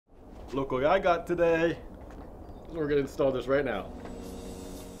Local guy got today. We're gonna install this right now.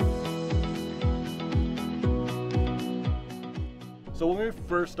 So when we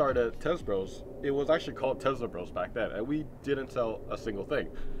first started TESBROS, it was actually called TESBROS back then, and we didn't sell a single thing.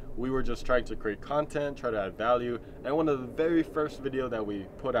 We were just trying to create content, try to add value, and one of the very first video that we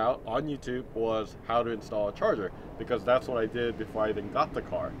put out on YouTube was how to install a charger, because that's what I did before I even got the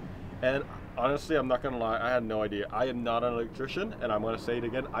car. And honestly, I'm not gonna lie, I had no idea. I am not an electrician, and I'm gonna say it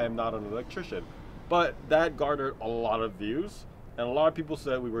again, I am not an electrician. But that garnered a lot of views, and a lot of people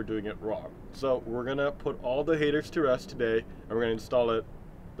said we were doing it wrong. So we're gonna put all the haters to rest today, and we're gonna install it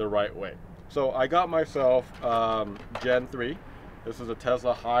the right way. So I got myself Gen 3. This is a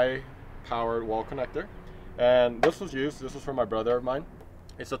Tesla high-powered wall connector, and this was from my brother of mine.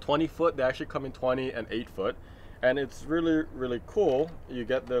 It's a 20 foot. They actually come in 20 and 8 foot, and it's really, really cool. You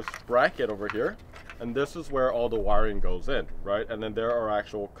get this bracket over here, and this is where all the wiring goes in, right? And then there are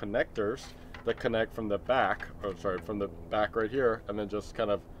actual connectors that connect from the back, from the back right here, and then just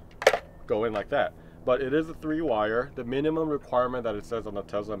kind of go in like that. But it is a 3-wire. The minimum requirement that it says on the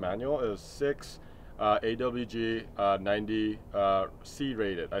Tesla manual is 6 AWG 90 C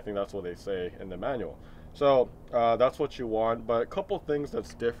rated. I think that's what they say in the manual. So that's what you want. But a couple things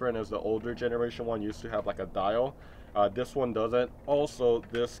that's different is the older generation one used to have like a dial. This one doesn't. Also,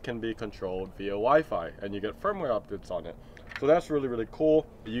 this can be controlled via Wi-Fi, and you get firmware updates on it. So that's really, really cool.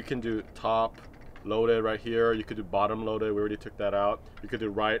 You can do top loaded right here. You could do bottom loaded. We already took that out. You could do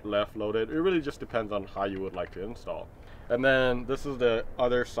right, left loaded. It really just depends on how you would like to install. And then this is the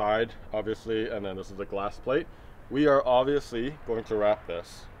other side, obviously, and then this is the glass plate. We are obviously going to wrap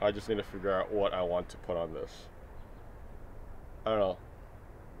this. I just need to figure out what I want to put on this. I don't know.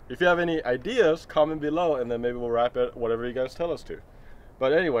 If you have any ideas, comment below, and then maybe we'll wrap it whatever you guys tell us to.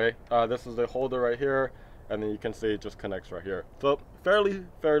 But anyway, this is the holder right here, and then you can see it just connects right here. So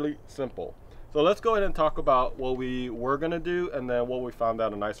fairly simple. So let's go ahead and talk about what we were gonna do, and then what we found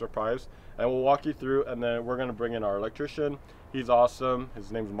out a nice surprise. And we'll walk you through, and then we're gonna bring in our electrician. He's awesome.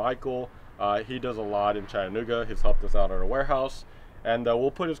 His name's Michael. He does a lot in Chattanooga. He's helped us out at our warehouse. And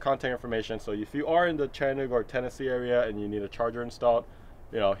we'll put his contact information. So if you are in the Chattanooga or Tennessee area and you need a charger installed,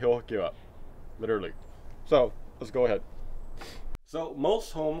 you know, he'll hook you up, literally. So let's go ahead. So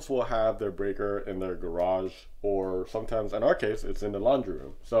most homes will have their breaker in their garage, or sometimes, in our case, it's in the laundry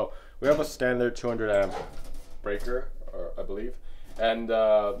room. So we have a standard 200 amp breaker, I believe. And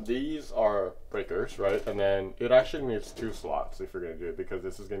these are breakers, right? And then it actually needs 2 slots if you're gonna do it, because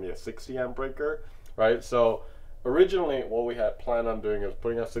this is gonna be a 60 amp breaker, right? So originally what we had planned on doing is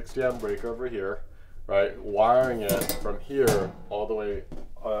putting a 60 amp breaker over here, right? Wiring it from here all the way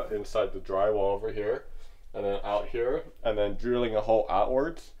inside the drywall over here, and then out here, and then drilling a hole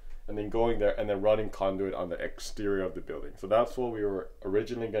outwards, and then going there, and then running conduit on the exterior of the building. So that's what we were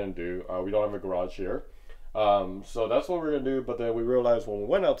originally gonna do. We don't have a garage here. So that's what we're gonna do, but then we realized when we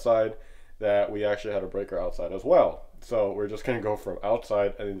went outside that we actually had a breaker outside as well. So we're just gonna go from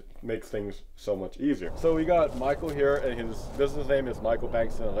outside, and it makes things so much easier. So we got Michael here, and his business name is Michael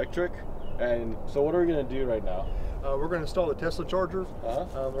Bankston Electric. And so what are we gonna do right now? We're going to install the Tesla charger.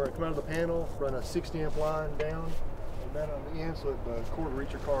 Uh-huh. We're going to come out of the panel, run a 60 amp line down and down on the end so that the cord will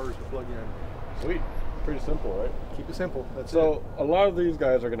reach your cars to plug in. Sweet. Pretty simple, right? Keep it simple. That's so a lot of these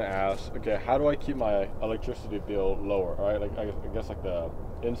guys are going to ask, okay, how do I keep my electricity bill lower? All right, like I guess like the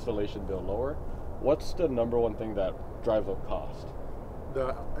installation bill lower. What's the #1 thing that drives up cost?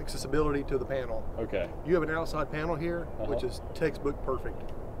 The accessibility to the panel. Okay. You have an outside panel here, which is textbook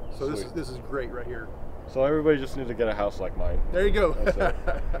perfect. So Sweet. this is great right here. So everybody just needs to get a house like mine. There you go. That's it.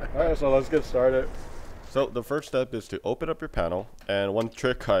 All right, so let's get started. So the first step is to open up your panel, and one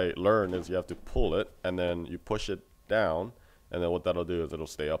trick I learned is you have to pull it, and then you push it down, and then what that'll do is it'll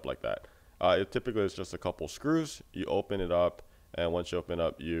stay up like that. It typically is just a couple screws. You open it up, and once you open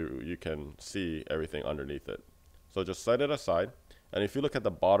up, you can see everything underneath it. So just set it aside, and if you look at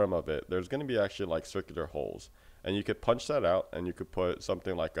the bottom of it, there's going to be actually like circular holes, and you could punch that out, and you could put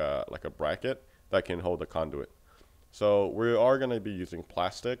something like a bracket that can hold the conduit. So we are going to be using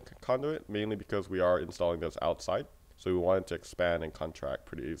plastic conduit, mainly because we are installing this outside. So we want it to expand and contract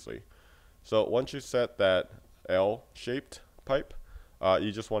pretty easily. So once you set that L-shaped pipe,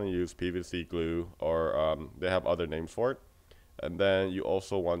 you just want to use PVC glue, or they have other names for it. And then you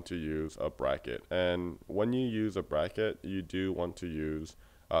also want to use a bracket. And when you use a bracket, you do want to use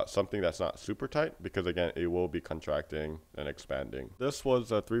something that's not super tight, because again, it will be contracting and expanding. This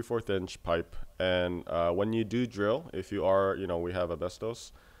was a 3/4 inch pipe, and when you do drill, if you are, we have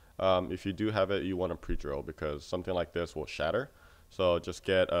asbestos, if you do have it, you want to pre-drill, because something like this will shatter. So just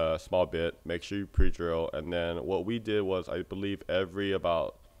get a small bit, make sure you pre-drill, and then what we did was, I believe every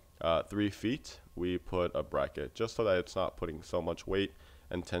about 3 feet, we put a bracket just so that it's not putting so much weight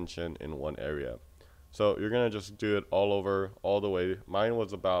and tension in one area. So you're gonna just do it all over, all the way. Mine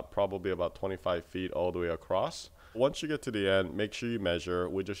was probably about 25 feet all the way across. Once you get to the end, make sure you measure.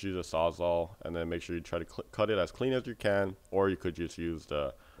 We just use a Sawzall, and then make sure you try to cut it as clean as you can, or you could just use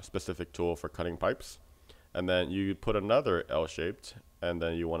the specific tool for cutting pipes. And then you put another L-shaped, and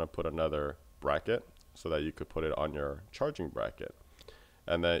then you want to put another bracket so that you could put it on your charging bracket.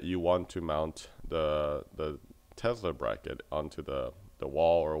 And then you want to mount the Tesla bracket onto the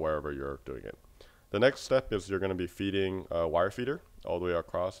wall or wherever you're doing it. The next step is you're going to be feeding a wire feeder all the way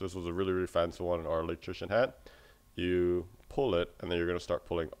across. This was a really fancy one our electrician had. You pull it, and then you're going to start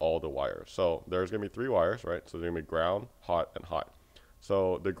pulling all the wires. So there's going to be 3 wires, right? So there's going to be ground, hot, and hot.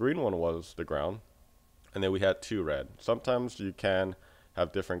 So the green one was the ground, and then we had 2 red. Sometimes you can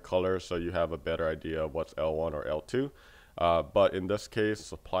have different colors so you have a better idea of what's L1 or L2. But in this case,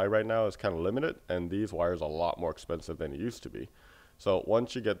 supply right now is kind of limited, and these wires are a lot more expensive than it used to be. So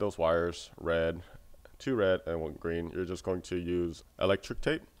once you get those wires red, 2 red and 1 green, you're just going to use electric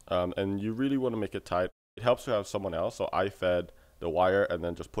tape, and you really want to make it tight. It helps to have someone else. So I fed the wire and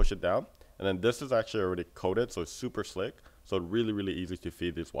then just push it down, and then this is actually already coated, so it's super slick, so really easy to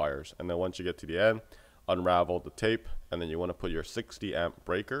feed these wires. And then once you get to the end, unravel the tape, and then you want to put your 60 amp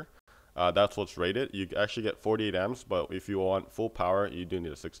breaker. That's what's rated. You actually get 48 amps, but if you want full power, you do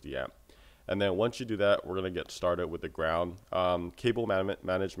need a 60 amp. And then once you do that, we're going to get started with the ground. Cable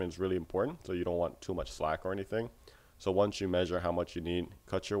management is really important, so you don't want too much slack or anything. So once you measure how much you need,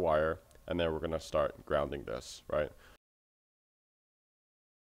 cut your wire, and then we're going to start grounding this, right?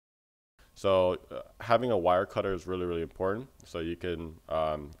 So having a wire cutter is really important, so you can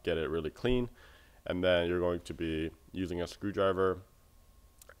get it really clean. And then you're going to be using a screwdriver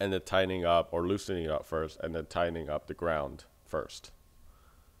and then tightening up or loosening it up first, and then tightening up the ground first.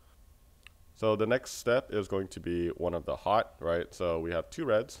 So the next step is going to be one of the hot, right? So we have 2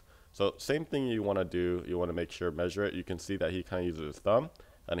 reds. So same thing you want to do, you want to make sure, measure it. You can see that he kind of uses his thumb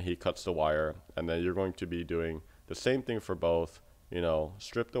and he cuts the wire, and then you're going to be doing the same thing for both. You know,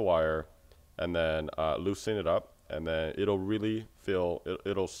 strip the wire and then loosen it up, and then it'll really feel,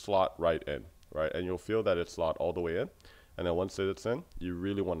 it'll slot right in, right? And you'll feel that it's slot all the way in. And then once it's in, you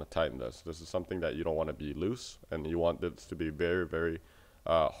really want to tighten this. This is something that you don't want to be loose, and you want this to be very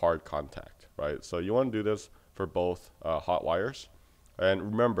hard contact, right? So you want to do this for both hot wires. And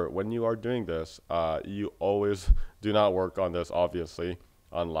remember, when you are doing this, you always do not work on this, obviously,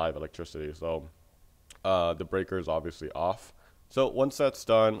 on live electricity. So the breaker is obviously off. So once that's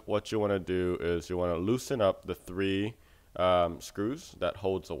done, what you want to do is you want to loosen up the 3 screws that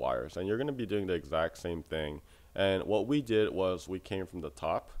holds the wires, and you're going to be doing the exact same thing. And what we did was we came from the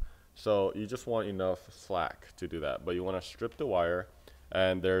top, so you just want enough slack to do that. But you want to strip the wire,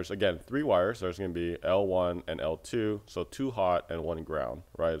 and there's again 3 wires. There's going to be L1 and L2, so 2 hot and 1 ground,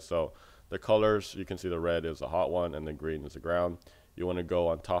 right? So the colors, you can see the red is the hot one and the green is the ground. You want to go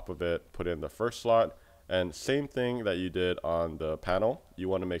on top of it, put in the first slot, and same thing that you did on the panel. You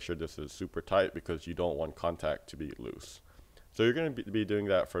want to make sure this is super tight because you don't want contact to be loose. So you're going to be doing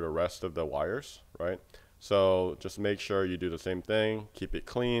that for the rest of the wires, right? So just make sure you do the same thing, keep it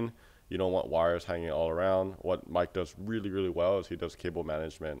clean. You don't want wires hanging all around. What Mike does really well is he does cable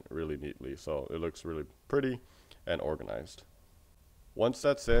management really neatly, so it looks really pretty and organized. Once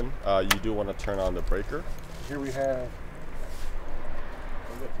that's in, you do want to turn on the breaker. Here we have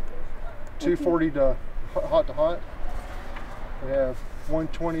 240 to hot to hot. We have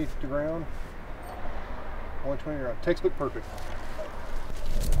 120 to ground, 120 to ground. Textbook perfect.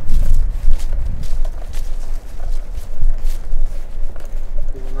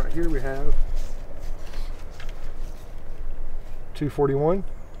 And right here we have 241,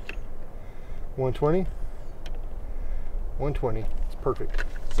 120, 120. It's perfect.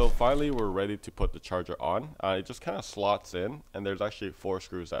 So finally, we're ready to put the charger on. It just kind of slots in, and there's actually 4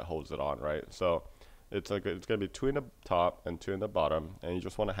 screws that holds it on, right? So it's going to be 2 in the top and 2 in the bottom, and you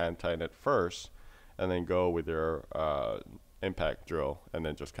just want to hand tighten it first, and then go with your impact drill, and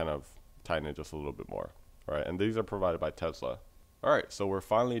then just kind of tighten it just a little bit more, right? And these are provided by Tesla. All right, so we're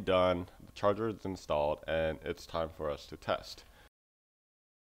finally done. The charger is installed, and it's time for us to test.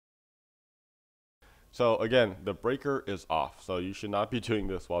 So again, the breaker is off, so you should not be doing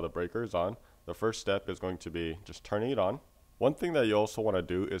this while the breaker is on. The first step is going to be just turning it on. One thing that you also want to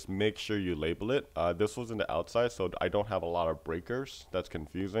do is make sure you label it. This was in the outside, so I don't have a lot of breakers. That's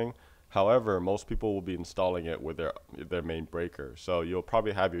confusing. However, most people will be installing it with their main breaker. So you'll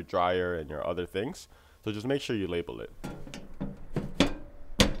probably have your dryer and your other things. So just make sure you label it.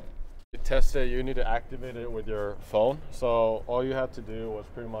 test it, you need to activate it with your phone. So all you had to do was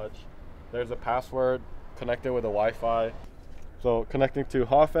pretty much, there's a password, connect it with a Wi-Fi. So connecting to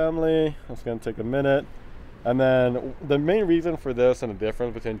HA family, it's gonna take a minute. And then the main reason for this and the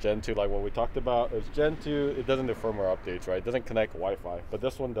difference between Gen 2, like what we talked about, is Gen 2, it doesn't do firmware updates, right? It doesn't connect Wi-Fi, but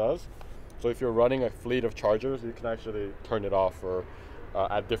this one does. So if you're running a fleet of chargers, you can actually turn it off or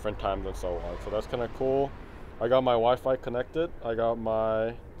at different times and so on. So that's kind of cool. I got my Wi-Fi connected. I got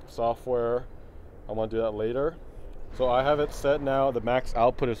my software. I'm gonna do that later. So I have it set now. The max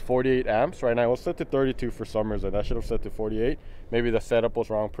output is 48 amps. Right now it was set to 32 for some reason. I should have set to 48. Maybe the setup was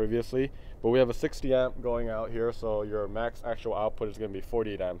wrong previously. But we have a 60 amp going out here, so your max actual output is gonna be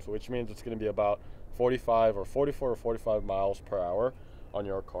 48 amps, which means it's gonna be about 45 or 44 or 45 miles per hour on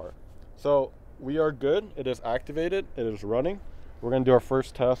your car. So we are good. It is activated. It is running. We're gonna do our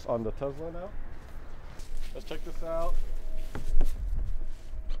first test on the Tesla now. Let's check this out.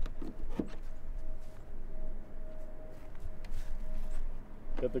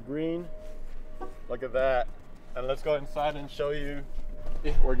 Get the green. Look at that. And let's go inside and show you.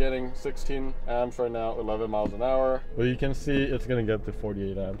 We're getting 16 amps right now, 11 miles an hour. But you can see it's gonna get to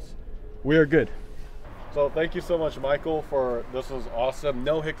 48 amps. We are good. So thank you so much, Michael, for this was awesome.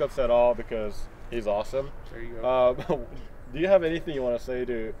 No hiccups at all because he's awesome. There you go. Do you have anything you want to say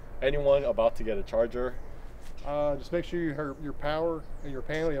to anyone about to get a charger? Just make sure you have your power and your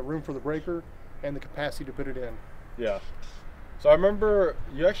panel, you have room for the breaker and the capacity to put it in. Yeah. So I remember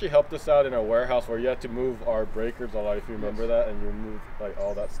you actually helped us out in our warehouse where you had to move our breakers a lot, if you remember that, and you moved like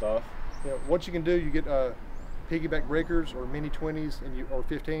all that stuff. Yeah, what you can do, you get piggyback breakers or mini 20s and or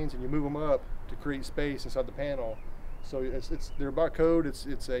 15s, and you move them up to create space inside the panel. So they're by code. It's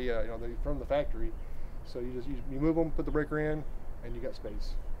a you know, they're from the factory. So you move them, put the breaker in, and you got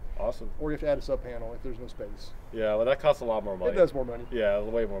space. Awesome. Or you have to add a sub panel if there's no space. Yeah, well that costs a lot more money. It does more money. Yeah,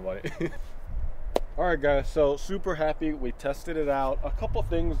 way more money. All right, guys. So super happy we tested it out. A couple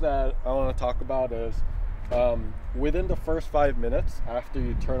things that I want to talk about is within the first 5 minutes after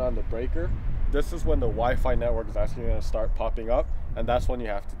you turn on the breaker, this is when the Wi-Fi network is actually going to start popping up, and that's when you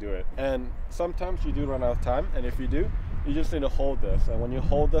have to do it. And sometimes you do run out of time, and if you do, you just need to hold this. And when you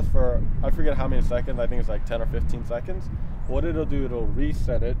hold this for, I forget how many seconds, I think it's like 10 or 15 seconds, what it'll do, it'll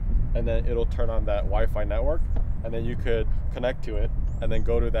reset it, and then it'll turn on that Wi-Fi network, and then you could connect to it, and then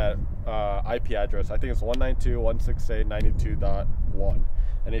go to that IP address. I think it's 192.168.92.1.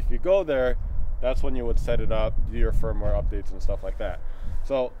 And if you go there, that's when you would set it up, do your firmware updates and stuff like that.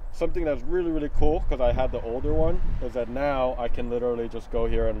 So something that's really, really cool, because I had the older one, is that now I can literally just go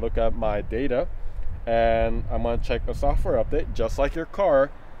here and look at my data, and I'm gonna check a software update. Just like your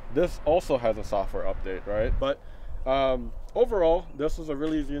car, this also has a software update, right? But overall, this was a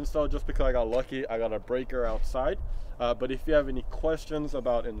really easy install just because I got lucky. I got a breaker outside. But if you have any questions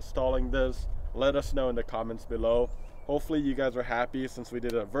about installing this, let us know in the comments below. Hopefully you guys are happy since we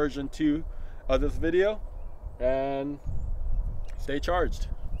did a version 2 of this video, and stay charged.